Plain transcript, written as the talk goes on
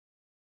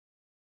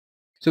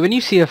So when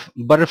you see a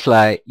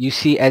butterfly, you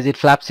see as it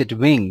flaps its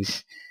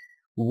wings,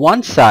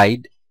 one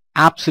side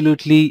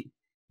absolutely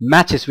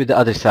matches with the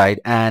other side,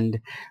 and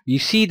you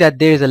see that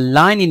there is a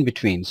line in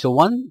between. So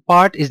one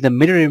part is the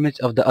mirror image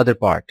of the other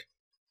part.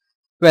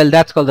 Well,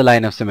 that's called the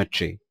line of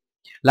symmetry.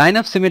 Line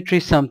of symmetry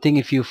is something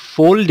if you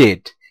fold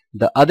it,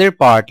 the other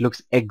part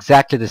looks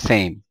exactly the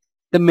same.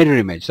 The mirror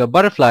image. So a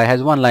butterfly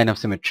has one line of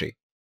symmetry.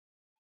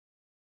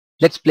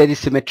 Let's play the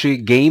symmetry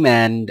game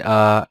and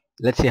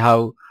let's see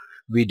how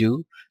we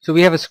do. So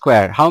we have a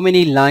square. How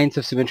many lines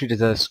of symmetry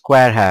does a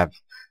square have?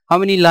 How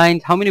many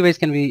lines, how many ways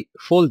can we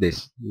fold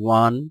this?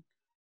 One,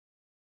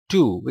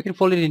 two. We can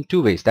fold it in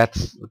two ways.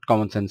 That's what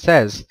common sense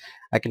says.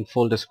 I can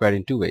fold a square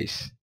in two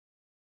ways.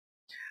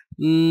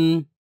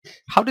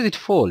 How does it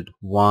fold?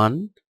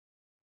 One,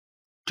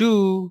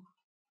 two,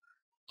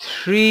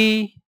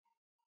 three,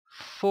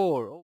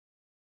 four. Oh,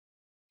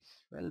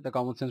 well, the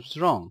common sense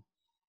was wrong.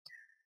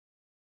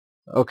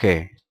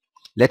 Okay,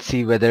 let's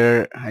see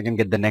whether I can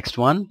get the next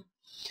one.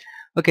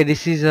 Okay,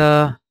 this is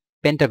a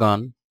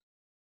pentagon.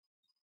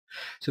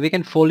 So we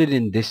can fold it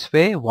in this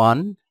way,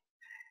 one.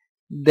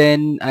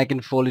 Then I can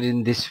fold it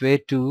in this way,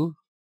 two,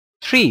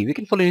 three. We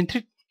can fold it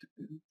in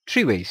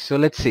three ways. So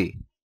let's see.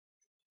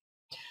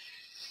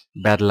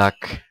 Bad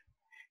luck.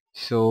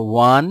 So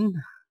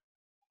one,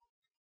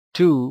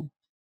 two,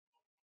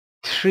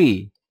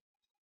 three.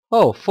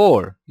 Oh,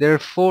 four. There are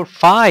four,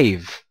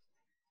 five.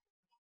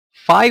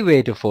 Five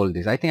way to fold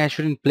this. I think I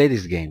shouldn't play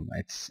this game.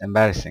 It's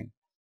embarrassing.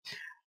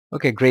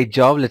 Okay, great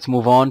job. Let's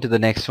move on to the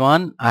next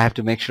one. I have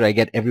to make sure I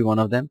get every one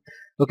of them.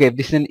 Okay, if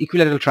this is an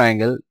equilateral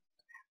triangle,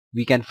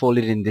 we can fold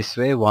it in this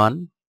way.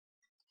 One,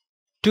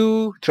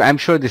 two, three. I'm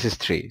sure this is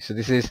three. So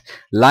this is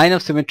line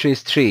of symmetry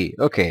is three.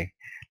 Okay,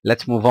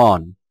 let's move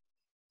on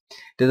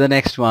to the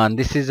next one.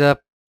 This is a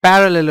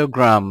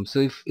parallelogram.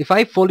 So if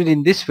I fold it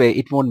in this way,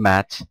 it won't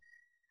match.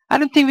 I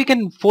don't think we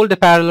can fold a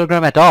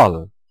parallelogram at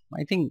all.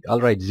 I think I'll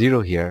write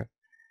 0 here.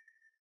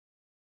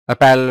 A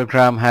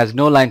parallelogram has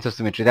no lines of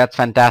symmetry. That's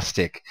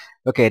fantastic.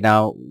 Okay,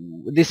 now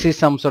this is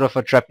some sort of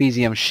a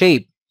trapezium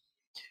shape.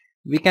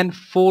 We can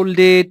fold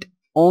it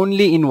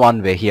only in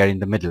one way here in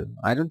the middle.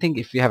 I don't think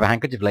if we have a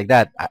handkerchief like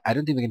that, I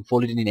don't think we can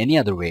fold it in any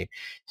other way.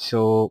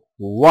 So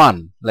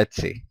one, let's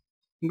see.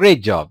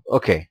 Great job.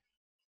 Okay.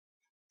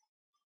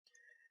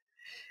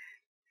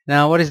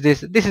 Now what is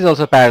this? This is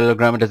also a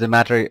parallelogram. It doesn't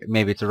matter.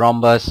 Maybe it's a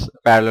rhombus,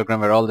 a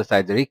parallelogram where all the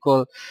sides are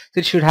equal. So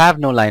it should have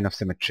no line of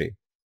symmetry.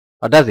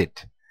 Or does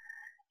it?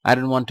 I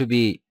don't want to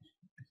be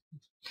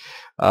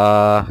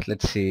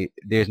let's see,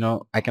 there's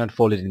no, I cannot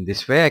fold it in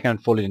this way, I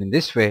cannot fold it in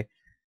this way.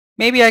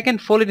 Maybe I can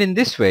fold it in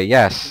this way,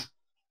 yes,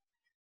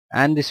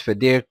 and this way.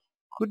 There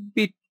could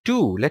be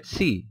two. Let's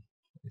see.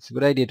 It's a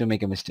good idea to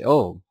make a mistake.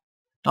 Oh,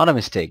 not a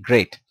mistake.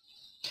 Great,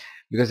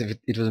 because if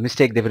it was a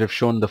mistake they would have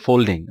shown the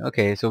folding.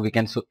 Okay, so we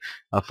can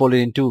fold it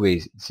in two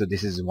ways. So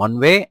this is one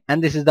way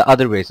and this is the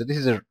other way. So this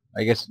is a,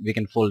 I guess we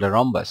can fold a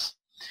rhombus.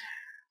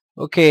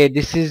 Okay,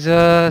 this is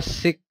a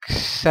 6,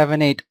 7,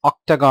 8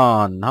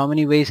 octagon. How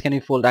many ways can we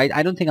fold?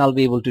 I don't think I'll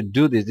be able to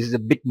do this. This is a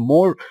bit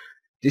more,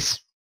 this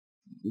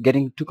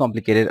getting too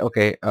complicated.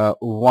 Okay,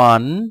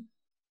 1,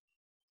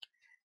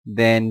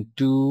 then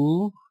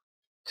 2,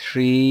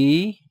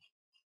 3,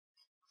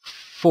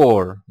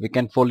 4. We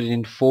can fold it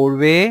in 4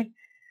 way.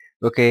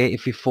 Okay,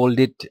 if we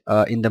fold it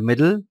in the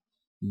middle,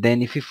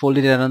 then if we fold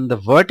it around the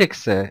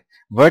vertex,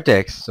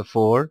 so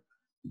 4,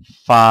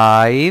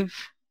 5,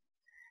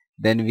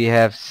 then we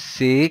have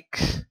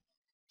 6,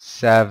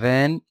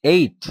 7,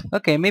 8.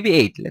 Okay, maybe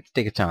 8. Let's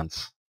take a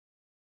chance.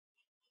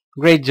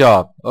 Great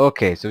job.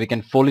 Okay, so we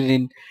can fold it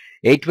in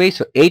 8 ways.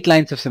 So 8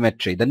 lines of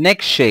symmetry. The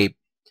next shape.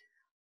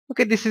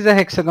 Okay, this is a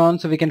hexagon,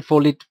 so we can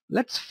fold it.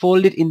 Let's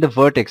fold it in the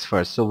vertex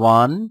first. So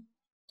 1,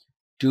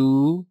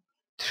 2,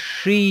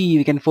 3.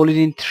 We can fold it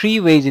in 3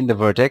 ways in the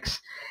vertex.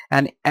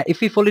 And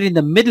if we fold it in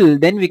the middle,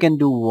 then we can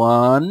do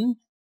 1,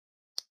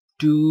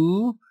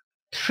 2,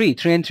 3.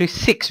 3 and 3,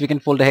 6. We can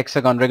fold a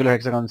hexagon, regular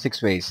hexagon,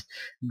 6 ways.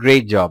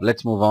 Great job.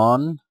 Let's move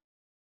on.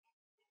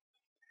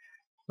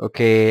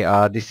 Okay,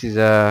 this is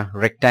a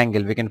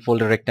rectangle. We can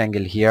fold a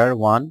rectangle here.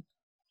 1,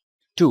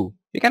 2.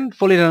 We can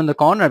fold it on the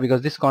corner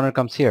because this corner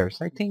comes here.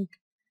 So I think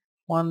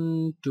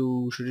 1,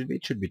 2. Should it be?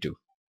 It should be 2.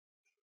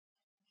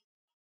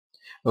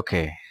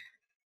 Okay.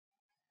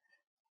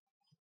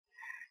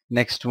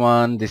 Next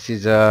one. This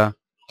is a.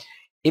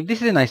 If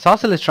this is an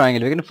isosceles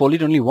triangle, we're going to fold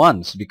it only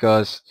once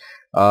because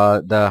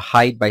the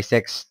height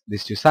bisects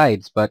these two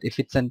sides. But if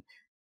it's an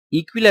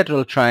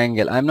equilateral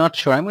triangle, I'm not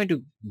sure. I'm going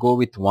to go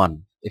with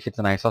 1. If it's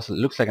an isosceles,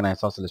 looks like an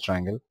isosceles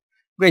triangle.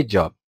 Great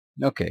job.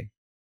 Okay.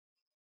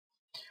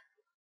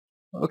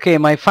 Okay,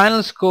 my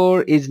final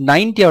score is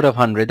 90 out of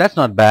 100. That's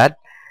not bad.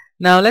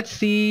 Now let's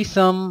see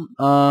some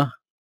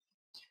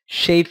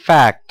shape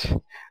fact.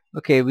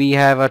 Okay, we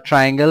have a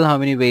triangle. How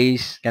many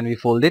ways can we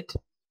fold it?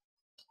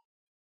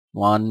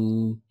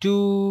 1,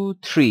 2,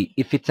 3.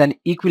 If it's an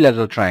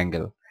equilateral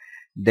triangle.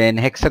 Then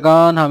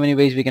hexagon, how many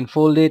ways we can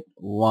fold it?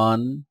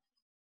 1,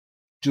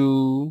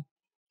 2,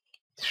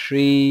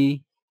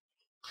 3,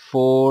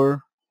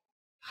 4,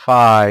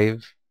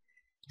 5,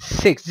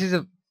 6. This is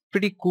a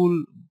pretty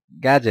cool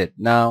gadget.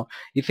 Now,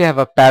 if you have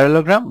a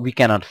parallelogram, we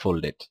cannot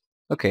fold it.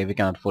 Okay, we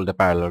cannot fold a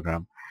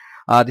parallelogram.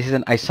 This is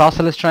an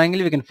isosceles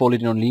triangle. We can fold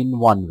it only in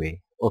one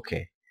way.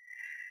 Okay.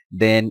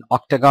 Then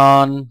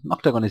octagon.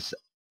 Octagon is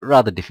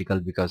rather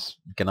difficult because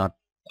we cannot.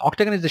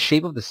 Octagon is the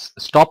shape of the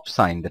stop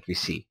sign that we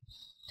see.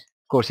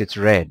 Of course, it's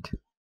red.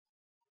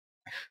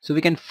 So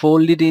we can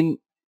fold it in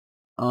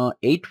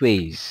 8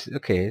 ways.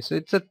 Okay, so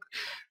it's a.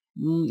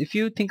 If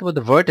you think about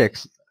the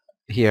vertex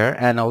here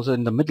and also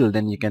in the middle,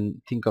 then you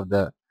can think of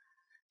the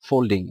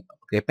folding.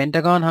 Okay,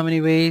 pentagon, how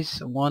many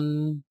ways?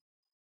 1,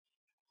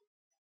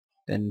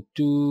 then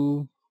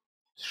 2,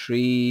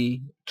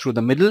 3, through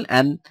the middle,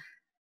 and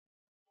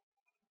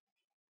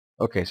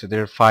okay, so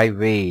there are 5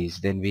 ways.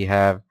 Then we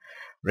have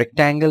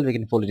rectangle, we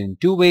can fold it in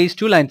 2 ways,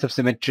 2 lines of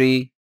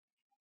symmetry.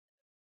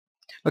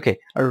 Okay,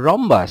 a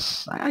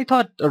rhombus. I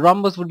thought a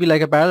rhombus would be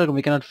like a parallelogram,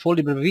 we cannot fold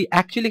it, but we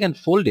actually can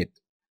fold it.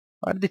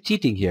 Why are they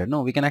cheating here?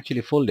 No, we can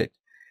actually fold it.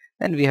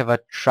 Then we have a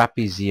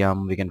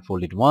trapezium, we can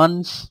fold it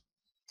once.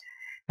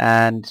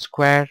 And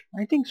square,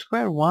 I think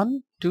square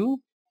 1, 2.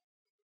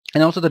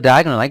 And also the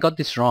diagonal, I got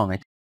this wrong.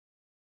 This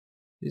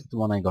is the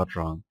one I got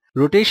wrong.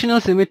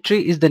 Rotational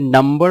symmetry is the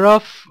number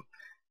of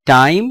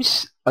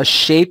times a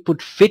shape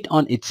would fit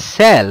on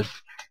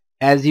itself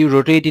as you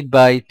rotate it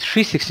by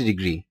 360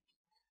 degree.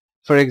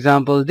 For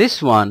example,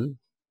 this one,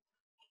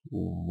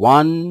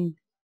 1,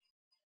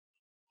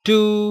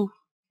 2,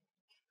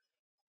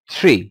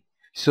 3.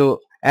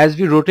 So as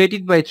we rotate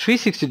it by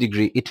 360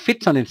 degree, it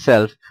fits on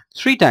itself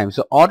 3 times.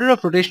 So order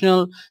of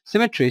rotational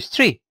symmetry is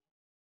 3.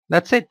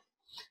 That's it.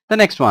 The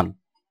next one.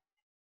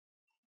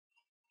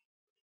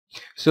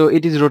 So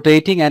it is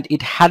rotating and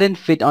it hadn't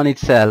fit on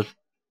itself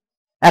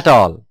at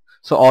all.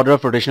 So order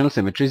of rotational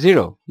symmetry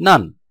 0.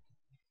 None.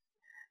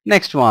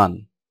 Next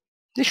one.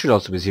 This should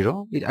also be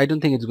 0. I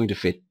don't think it's going to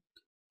fit.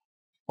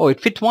 Oh, it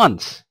fit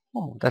once.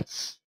 Oh,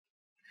 that's...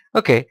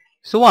 Okay,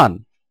 so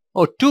 1.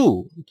 Oh,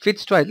 2. It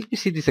fits twice. Let me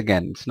see this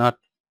again. It's not...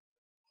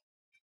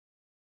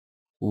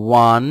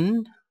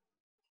 1,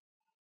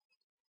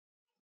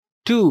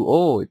 2.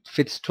 Oh, it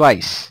fits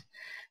twice.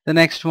 The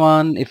next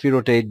one, if we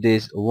rotate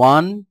this,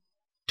 1,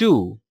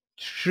 2,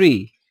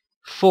 3,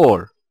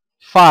 4,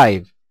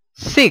 5,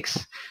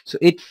 6. So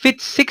it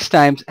fits 6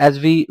 times as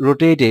we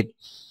rotate it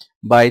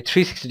by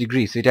 360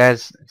 degrees. So it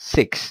has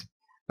 6.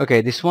 Okay,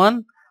 this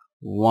one,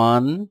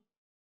 1,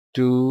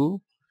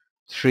 2,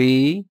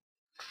 3,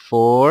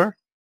 4,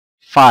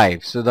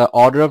 5. So the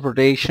order of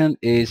rotation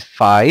is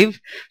 5.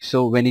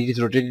 So when it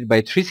is rotated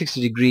by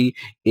 360 degree,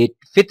 it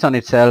fits on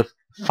itself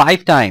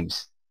 5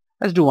 times.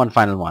 Let's do one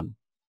final one.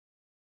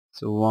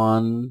 So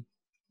 1,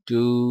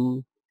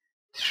 2,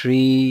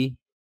 3,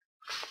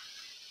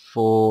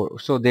 4.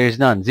 So there is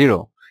none.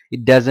 0.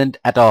 It doesn't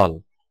at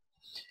all.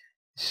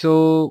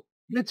 So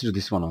let's do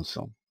this one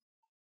also.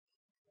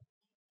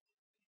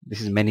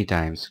 This is many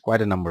times,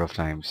 quite a number of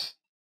times.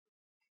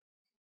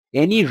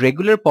 Any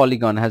regular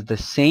polygon has the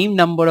same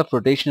number of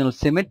rotational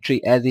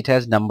symmetry as it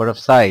has number of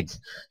sides.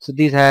 So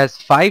this has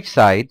 5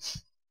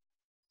 sides.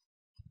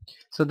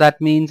 So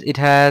that means it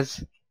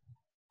has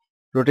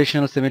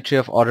rotational symmetry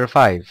of order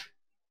 5.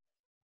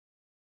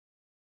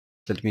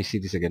 Let me see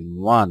this again.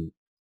 1,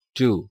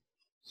 2,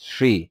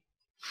 3,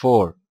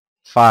 4,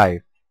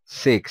 5,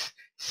 6,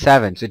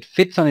 7. So it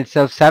fits on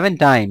itself 7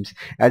 times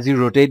as you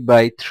rotate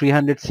by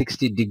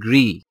 360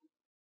 degree.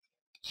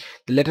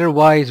 The letter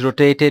Y is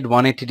rotated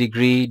 180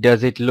 degree.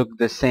 Does it look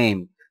the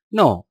same?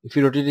 No. If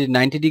you rotate it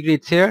 90 degree,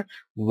 it's here.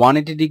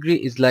 180 degree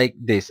is like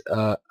this.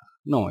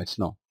 No, it's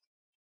no.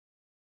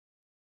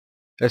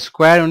 A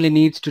square only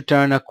needs to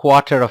turn a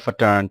quarter of a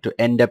turn to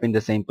end up in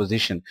the same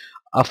position.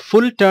 A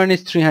full turn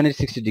is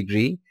 360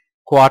 degree.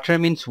 Quarter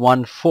means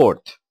 1/4.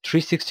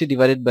 360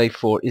 divided by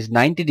 4 is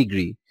 90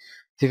 degree.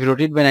 So if you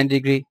rotate by 90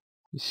 degree,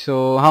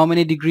 so how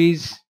many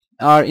degrees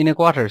are in a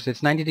quarter? So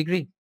it's 90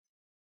 degree.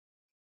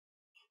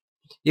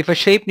 If a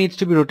shape needs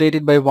to be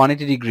rotated by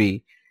 180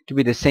 degree to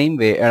be the same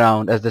way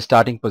around as the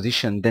starting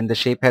position, then the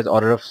shape has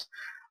order of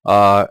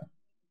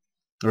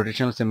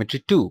rotational symmetry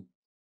 2.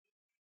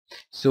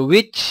 So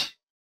which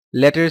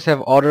letters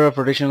have order of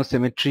rotational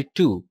symmetry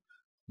 2?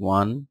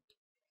 1,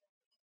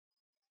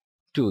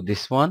 2.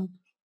 This one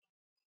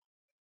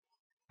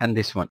and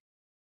this one.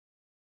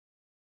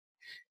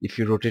 If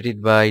you rotate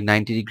it by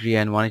 90 degree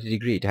and 180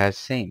 degree, it has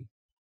same.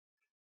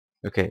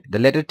 Okay, the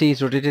letter T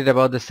is rotated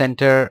about the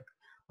center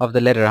of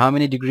the letter. How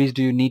many degrees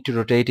do you need to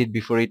rotate it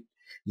before it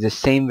is the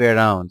same way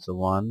around? So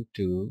 1,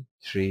 2,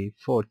 3,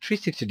 4,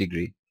 360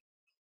 degree.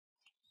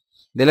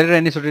 The letter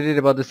N is rotated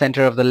about the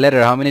center of the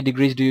letter. How many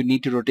degrees do you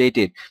need to rotate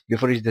it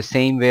before it's the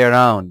same way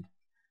around?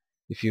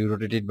 If you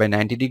rotate it by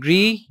 90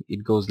 degree,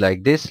 it goes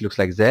like this, looks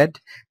like Z.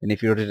 And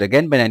if you rotate it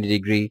again by 90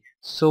 degree,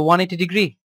 so 180 degree.